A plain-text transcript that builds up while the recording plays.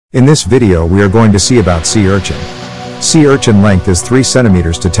In this video we are going to see about sea urchin. Sea urchin length is 3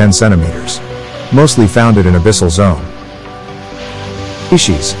 cm to 10 cm. Mostly founded in abyssal zone.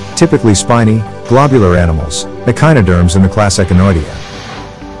 Species, typically spiny, globular animals, echinoderms in the class Echinoidea.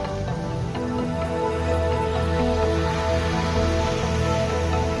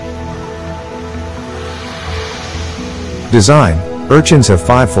 Design: urchins have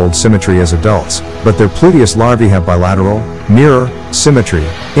fivefold symmetry as adults, but their pluteus larvae have bilateral, mirror, symmetry,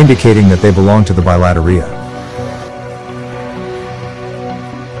 indicating that they belong to the Bilateria.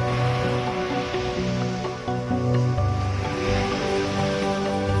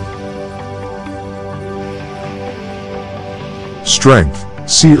 Strength: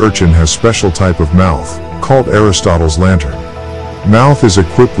 sea urchin has special type of mouth, called Aristotle's lantern. Mouth is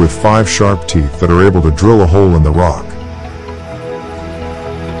equipped with 5 sharp teeth that are able to drill a hole in the rock.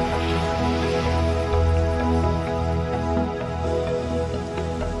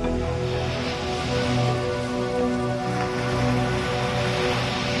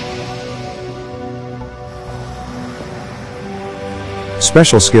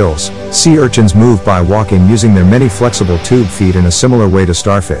 Special skills: sea urchins move by walking using their many flexible tube feet in a similar way to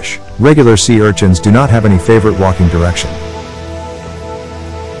starfish. Regular sea urchins do not have any favorite walking direction.